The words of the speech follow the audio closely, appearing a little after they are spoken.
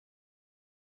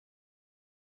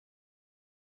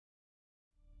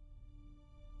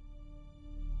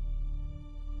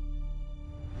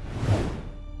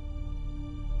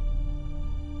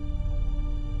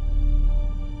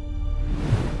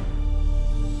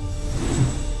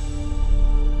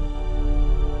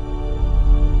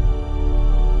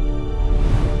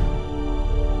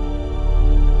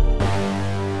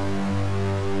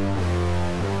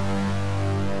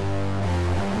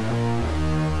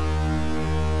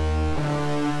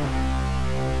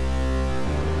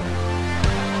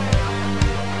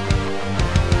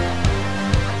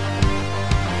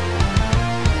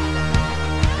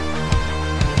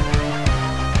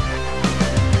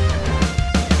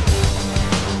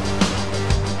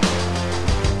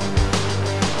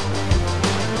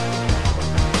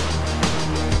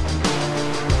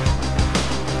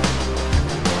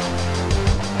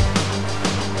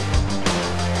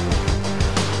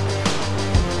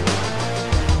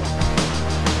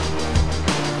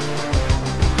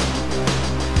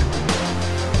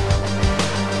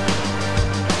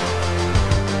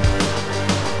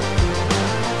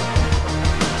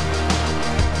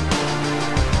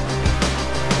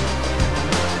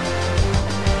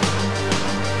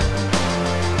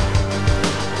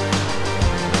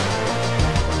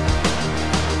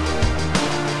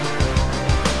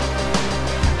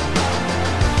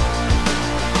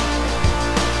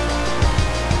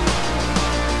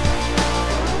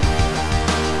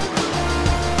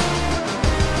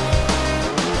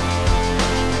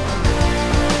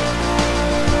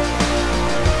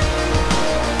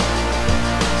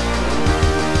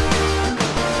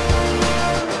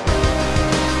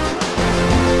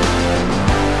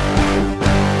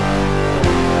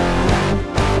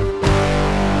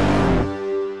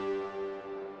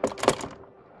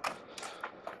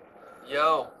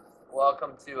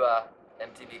to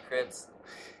MTV Cribs,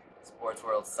 Sports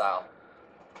World style.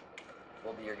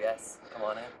 We'll be your guests. Come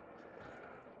on in.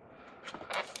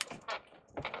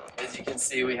 As you can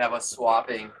see, we have a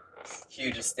swapping,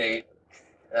 huge estate.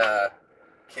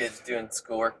 Kids doing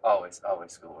schoolwork, always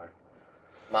schoolwork.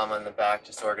 Mama in the back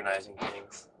just organizing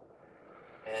things.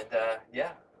 And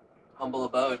yeah, humble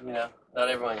abode, you know, not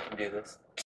everyone can do this.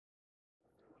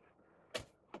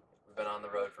 We've been on the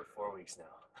road for 4 weeks now.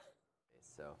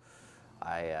 So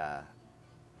I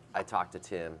talked to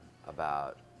Tim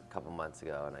about a couple months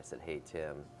ago, and I said, hey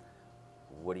Tim,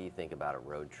 what do you think about a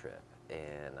road trip?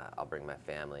 And I'll bring my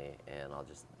family and I'll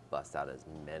just bust out as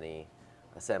many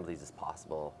assemblies as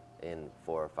possible in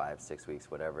 4 or 5, 6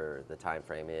 weeks, whatever the time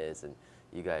frame is, and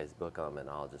you guys book them and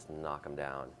I'll just knock them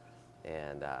down.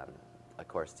 And of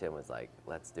course Tim was like,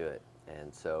 let's do it.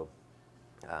 And so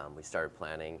we started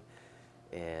planning,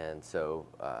 and so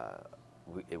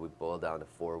it would boil down to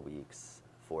 4 weeks,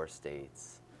 4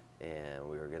 states, and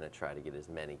we were going to try to get as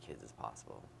many kids as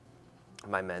possible.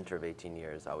 My mentor of 18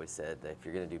 years always said that if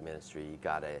you're going to do ministry, you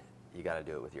gotta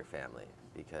do it with your family,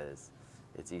 because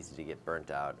it's easy to get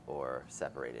burnt out or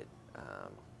separated,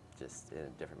 just in a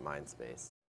different mind space.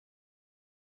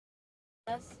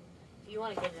 If you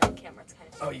want to get it on camera, it's kind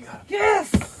of. Oh, you got it.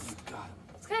 Yes! You got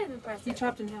it. It's kind of impressive. You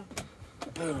chopped in half.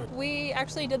 We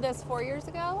actually did this 4 years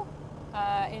ago,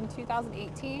 in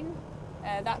 2018.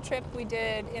 That trip we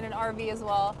did in an RV as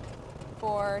well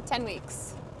for 10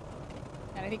 weeks.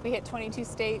 And I think we hit 22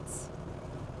 states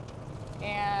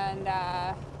and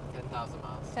 10,000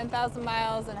 miles. 10,000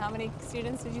 miles. And how many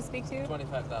students did you speak to?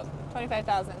 25,000.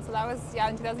 25,000. So that was, yeah,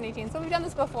 in 2018. So we've done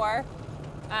this before.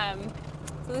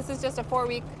 So this is just a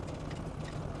 4-week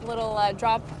little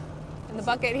drop in the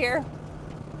bucket here.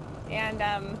 And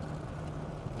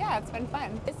yeah, it's been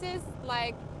fun. This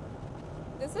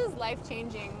is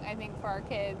life-changing, I think, for our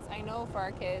kids. I know for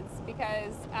our kids,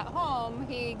 because at home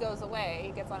he goes away.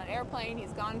 He gets on an airplane,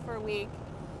 he's gone for a week,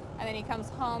 and then he comes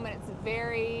home and it's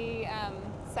very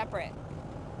separate.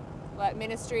 But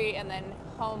ministry and then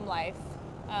home life.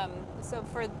 So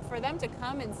for them to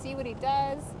come and see what he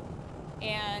does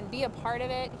and be a part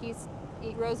of it,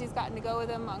 Rosie's gotten to go with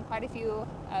him on quite a few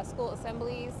school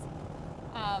assemblies.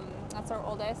 That's our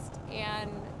oldest, and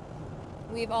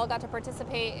we've all got to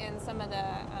participate in some of the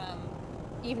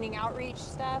evening outreach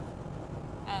stuff.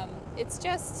 It's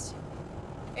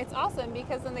awesome,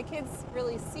 because then the kids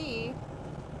really see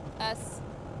us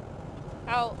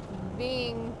out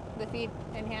being the feet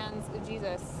and hands of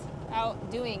Jesus,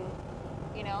 out doing,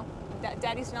 you know,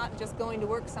 Daddy's not just going to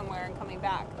work somewhere and coming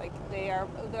back. Like, they're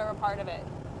a part of it.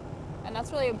 And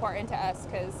that's really important to us,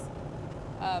 because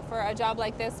for a job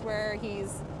like this where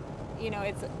he's, you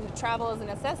know, travel is a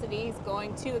necessity, he's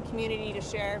going to a community to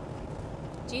share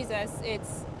Jesus,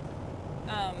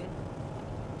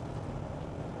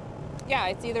 yeah,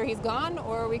 it's either he's gone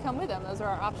or we come with him. Those are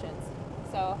our options.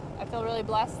 So I feel really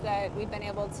blessed that we've been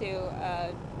able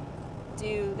to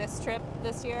do this trip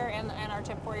this year and our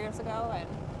trip 4 years ago. And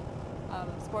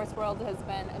Sports World has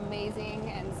been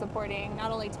amazing and supporting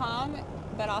not only Tom,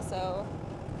 but also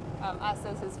us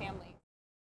as his family.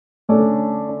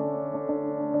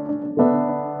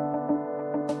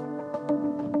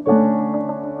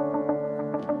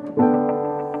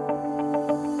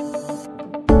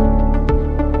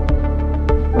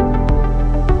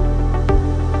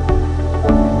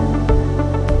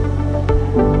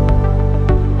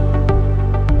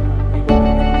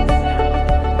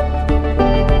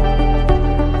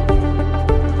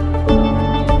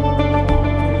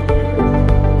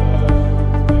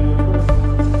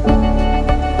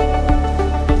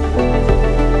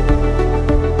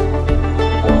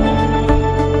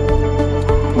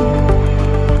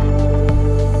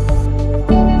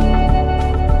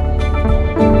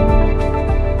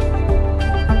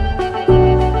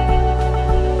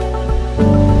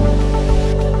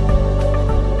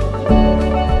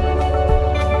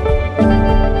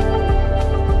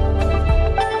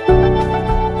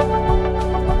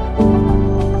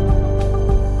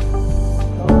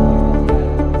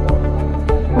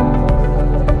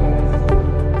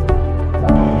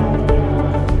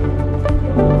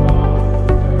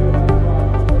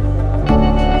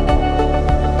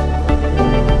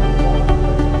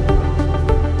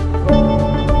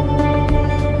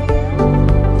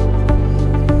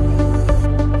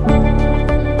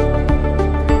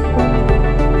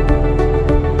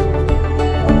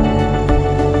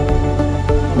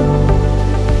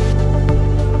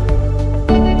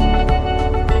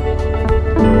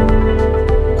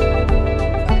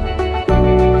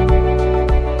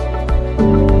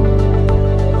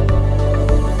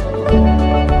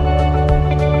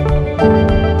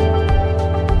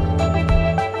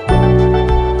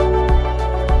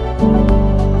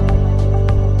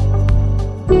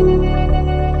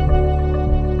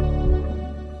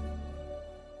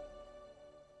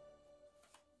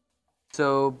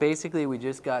 So basically we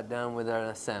just got done with an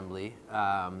assembly,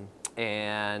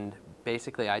 and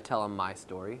basically I tell them my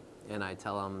story, and I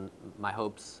tell them my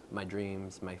hopes, my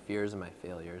dreams, my fears, and my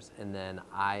failures, and then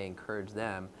I encourage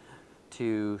them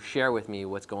to share with me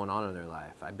what's going on in their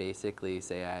life. I basically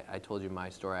say, I told you my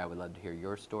story, I would love to hear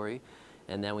your story.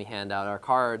 And then we hand out our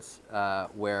cards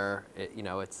where,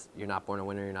 it's you're not born a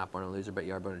winner, you're not born a loser, but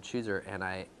you are born a chooser. And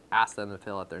I ask them to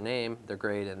fill out their name, their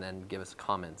grade, and then give us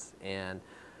comments. And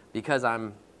because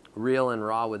I'm real and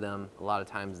raw with them, a lot of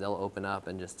times they'll open up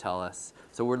and just tell us.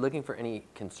 So we're looking for any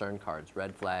concern cards,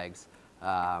 red flags,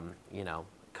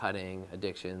 cutting,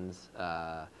 addictions,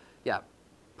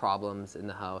 problems in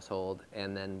the household.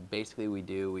 And then basically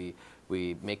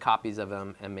we make copies of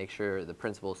them and make sure the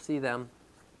principals see them.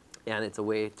 And it's a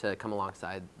way to come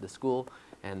alongside the school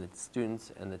and the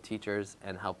students and the teachers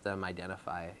and help them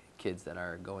identify kids that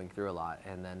are going through a lot,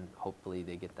 and then hopefully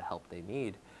they get the help they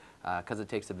need, because it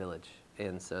takes a village.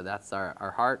 And so that's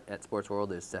our heart at Sports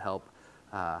World, is to help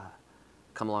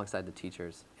come alongside the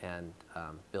teachers and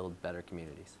build better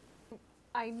communities.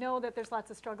 I know that there's lots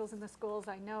of struggles in the schools.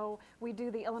 I know we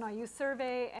do the Illinois Youth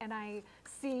Survey, and I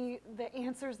see the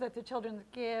answers that the children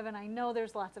give, and I know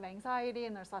there's lots of anxiety,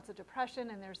 and there's lots of depression,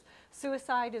 and there's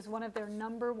suicide is one of their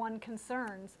 #1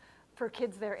 concerns for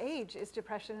kids their age, is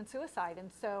depression and suicide.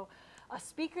 And so a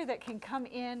speaker that can come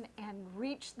in and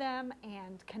reach them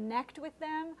and connect with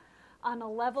them on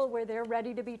a level where they're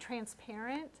ready to be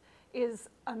transparent is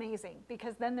amazing,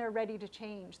 because then they're ready to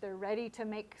change. They're ready to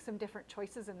make some different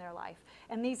choices in their life.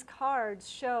 And these cards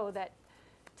show that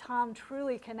Tom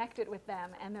truly connected with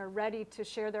them, and they're ready to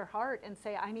share their heart and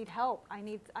say, I need help, I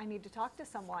need to talk to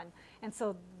someone. And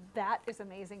so that is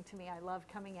amazing to me. I love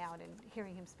coming out and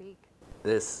hearing him speak.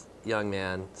 This young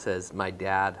man says, my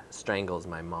dad strangles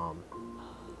my mom.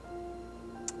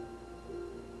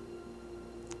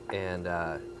 And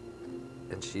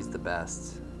she's the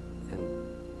best. And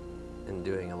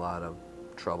doing a lot of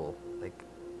trouble,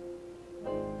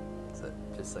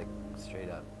 just straight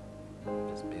up,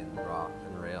 just being raw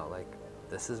and real.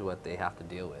 This is what they have to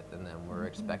deal with, and then we're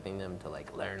expecting them to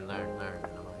learn, and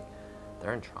I'm like,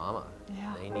 they're in trauma.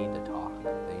 Yeah. They need to talk.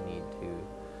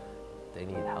 They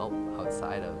need help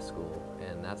outside of school,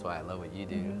 and that's why I love what you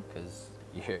do, because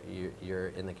you're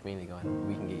in the community going,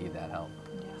 we can get you that help.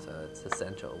 Yeah. So it's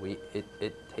essential.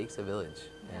 It takes a village,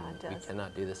 and we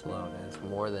cannot do this alone. And it's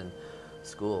more than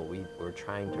school. We're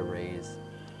trying to raise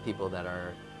people that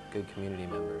are good community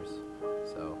members.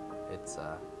 So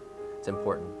it's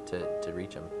important to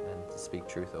reach them and to speak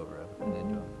truth over them and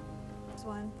into them. There's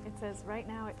one. It says, right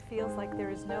now it feels like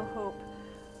there is no hope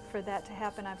for that to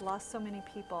happen. I've lost so many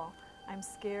people. I'm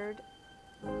scared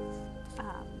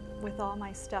with all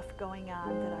my stuff going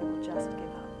on that I will just give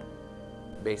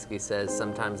up. Basically says,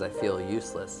 sometimes I feel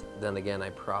useless, then again I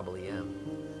probably am.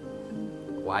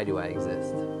 Why do I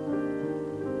exist?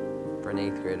 For an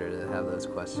 8th grader to have those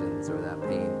questions or that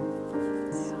pain,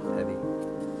 it's heavy.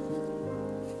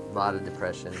 A lot of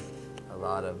depression, a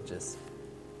lot of just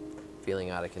feeling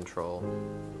out of control.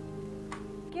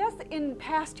 I guess in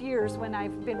past years when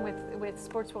I've been with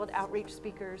Sports World outreach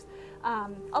speakers,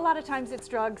 a lot of times it's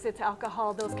drugs, it's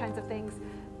alcohol, those kinds of things,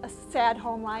 sad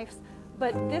home lives.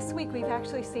 But this week we've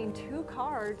actually seen 2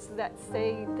 cards that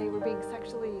say they were being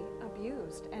sexually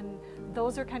abused, and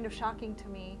those are kind of shocking to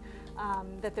me,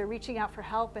 that they're reaching out for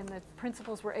help and the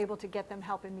principals were able to get them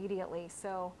help immediately.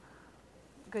 So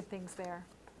good things there.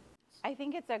 I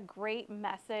think it's a great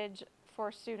message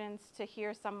for students to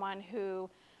hear someone who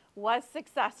was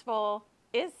successful,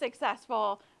 is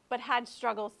successful, but had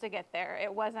struggles to get there.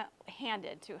 It wasn't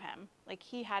handed to him.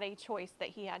 He had a choice that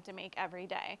he had to make every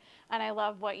day. And I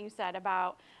love what you said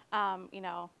about,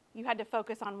 you had to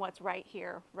focus on what's right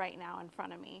here, right now in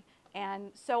front of me.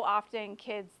 And so often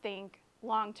kids think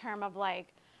long-term of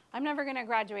I'm never gonna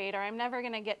graduate, or I'm never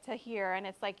gonna get to here. And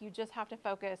it's you just have to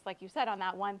focus, like you said, on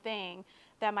that one thing.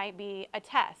 That might be a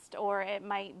test, or it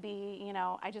might be,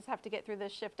 I just have to get through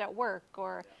this shift at work,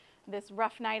 or this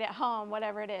rough night at home,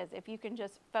 whatever it is. If you can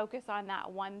just focus on that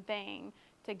one thing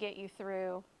to get you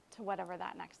through to whatever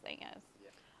that next thing is. Yeah.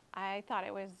 I thought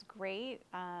it was great.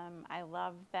 I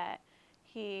love that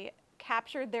he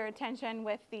captured their attention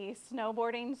with the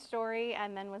snowboarding story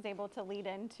and then was able to lead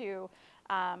into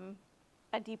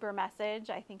a deeper message.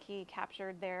 I think he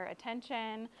captured their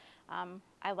attention.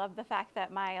 I love the fact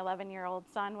that my 11-year-old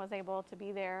son was able to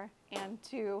be there and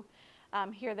to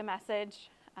hear the message.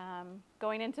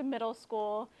 Going into middle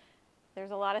school,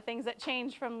 there's a lot of things that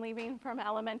changed from leaving from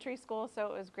elementary school, so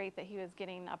it was great that he was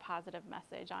getting a positive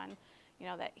message on, you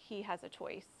know, that he has a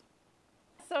choice.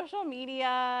 Social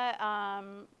media,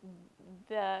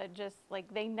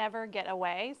 they never get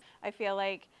away. I feel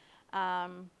like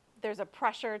there's a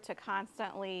pressure to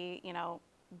constantly, you know,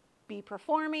 be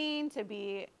performing, to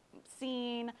be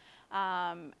seen.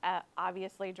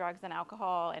 Obviously, drugs and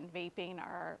alcohol and vaping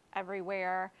are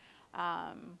everywhere.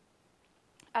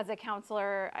 As a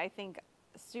counselor, I think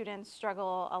students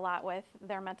struggle a lot with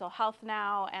their mental health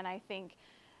now, and I think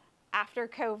after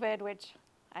COVID, which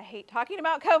I hate talking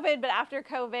about COVID, but after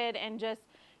COVID and just,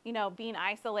 you know, being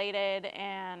isolated,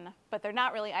 but they're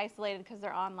not really isolated because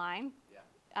they're online.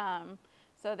 Yeah.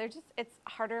 So it's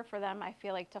harder for them, I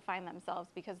feel like, to find themselves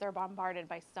because they're bombarded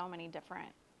by so many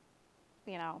different,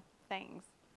 you know, things.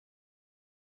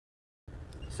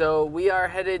 So we are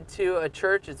headed to a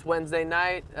church. It's Wednesday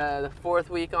night, the 4th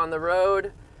week on the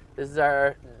road. This is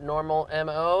our normal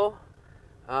MO.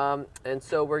 And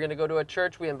so we're gonna go to a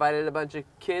church. We invited a bunch of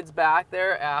kids back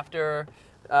there after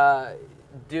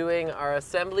doing our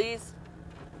assemblies.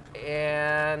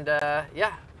 And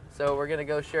yeah, so we're gonna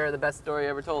go share the best story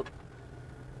ever told.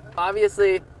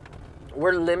 Obviously,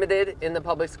 we're limited in the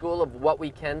public school of what we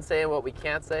can say and what we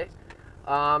can't say.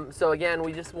 So again,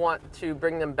 we just want to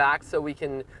bring them back so we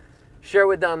can share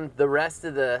with them the rest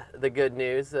of the good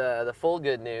news, the full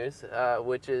good news,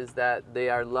 which is that they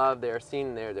are loved, they are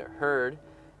seen, they're heard,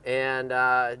 and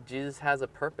Jesus has a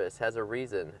purpose, has a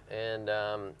reason, and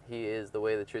he is the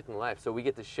way, the truth, and the life. So we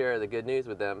get to share the good news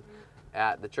with them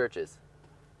at the churches.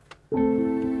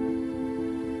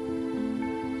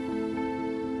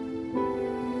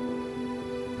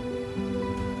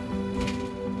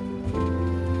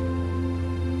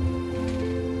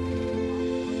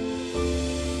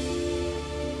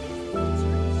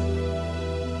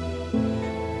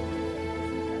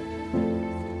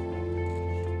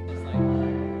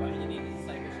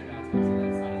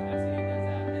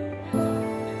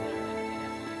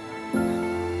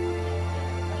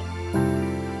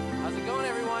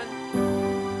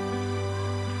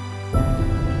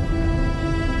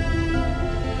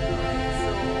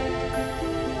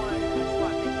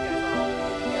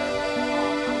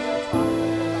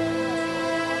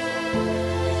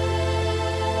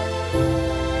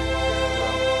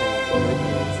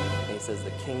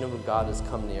 God has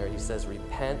come near. He says,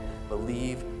 repent,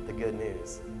 believe the good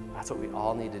news. That's what we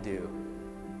all need to do.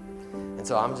 And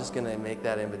so I'm just going to make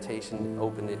that invitation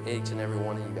open to each and every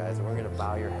one of you guys, and we're going to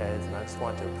bow your heads, and I just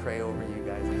want to pray over you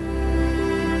guys.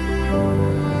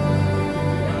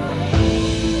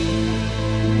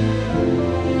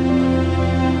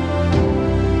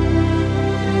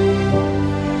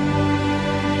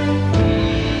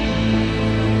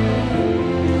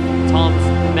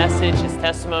 Tom's message, his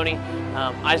testimony,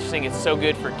 I just think it's so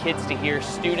good for kids to hear,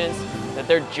 students, that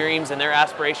their dreams and their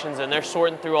aspirations, and they're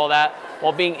sorting through all that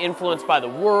while being influenced by the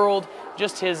world.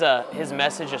 Just his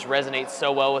message just resonates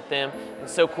so well with them.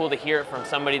 It's so cool to hear it from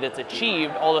somebody that's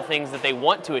achieved all the things that they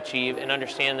want to achieve and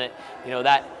understand that, you know,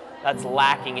 that's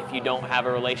lacking if you don't have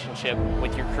a relationship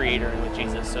with your Creator and with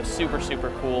Jesus. So super,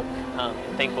 super cool,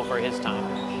 and thankful for his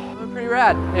time. Pretty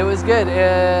rad. It was good.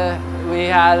 We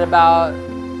had about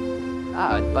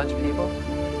a bunch of people.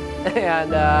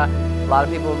 And a lot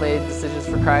of people made decisions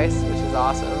for Christ, which is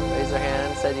awesome. Raised their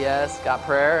hand, said yes, got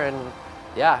prayer, and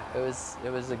yeah, it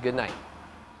was a good night.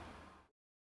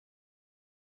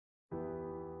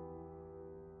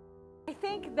 I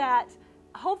think that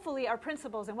hopefully our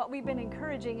principals and what we've been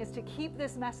encouraging is to keep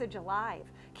this message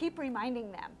alive, keep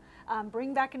reminding them.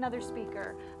 Bring back another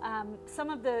speaker. Some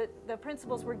of the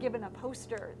principals were given a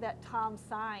poster that Tom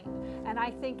signed, and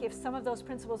I think if some of those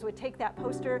principals would take that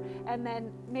poster and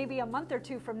then maybe a month or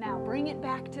two from now bring it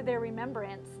back to their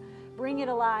remembrance, bring it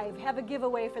alive, have a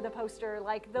giveaway for the poster,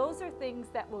 like those are things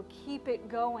that will keep it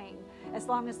going as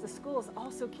long as the schools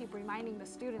also keep reminding the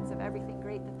students of everything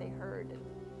great that they heard.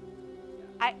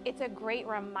 It's a great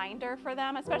reminder for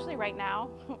them, especially right now.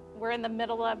 We're in the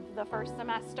middle of the first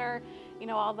semester. You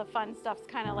know, all the fun stuff's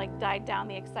kind of like died down,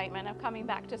 the excitement of coming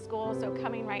back to school. So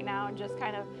coming right now and just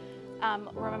kind of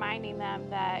reminding them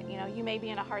that, you know, you may be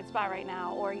in a hard spot right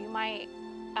now, or you might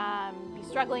be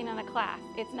struggling in a class.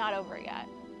 It's not over yet.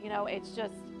 You know,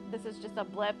 this is just a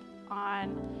blip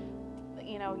on,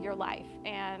 you know, your life,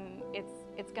 and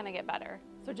it's gonna get better.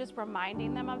 So just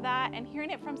reminding them of that and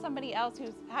hearing it from somebody else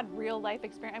who's had real life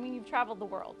experience. I mean, you've traveled the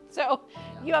world, so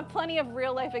you have plenty of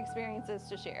real life experiences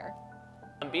to share.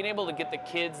 Being able to get the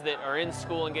kids that are in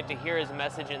school and get to hear his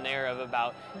message in there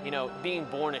about, you know, being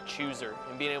born a chooser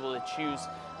and being able to choose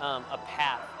a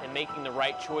path and making the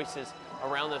right choices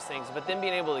around those things, but then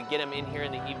being able to get them in here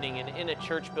in the evening and in a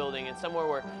church building and somewhere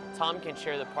where Tom can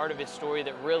share the part of his story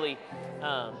that really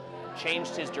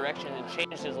changed his direction and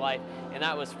changed his life, and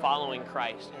that was following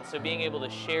Christ. And so being able to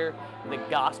share the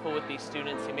gospel with these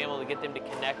students and being able to get them to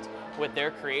connect with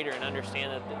their Creator and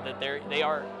understand that they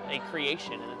are a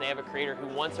creation and that they have a Creator who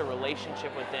wants a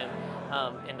relationship with them,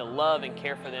 and to love and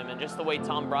care for them. And just the way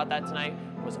Tom brought that tonight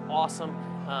was awesome.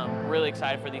 Really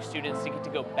excited for these students to get to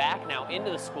go back now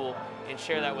into the school and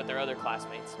share that with their other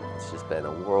classmates. It's just been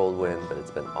a whirlwind, but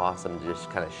it's been awesome to just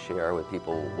kind of share with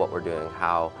people what we're doing,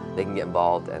 how they can get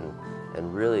involved,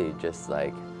 and really just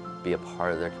like be a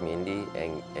part of their community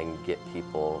and get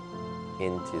people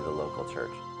into the local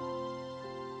church.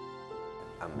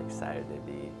 I'm excited to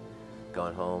be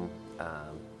going home,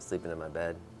 sleeping in my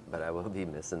bed, but I will be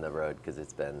missing the road because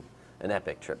it's been an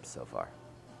epic trip so far.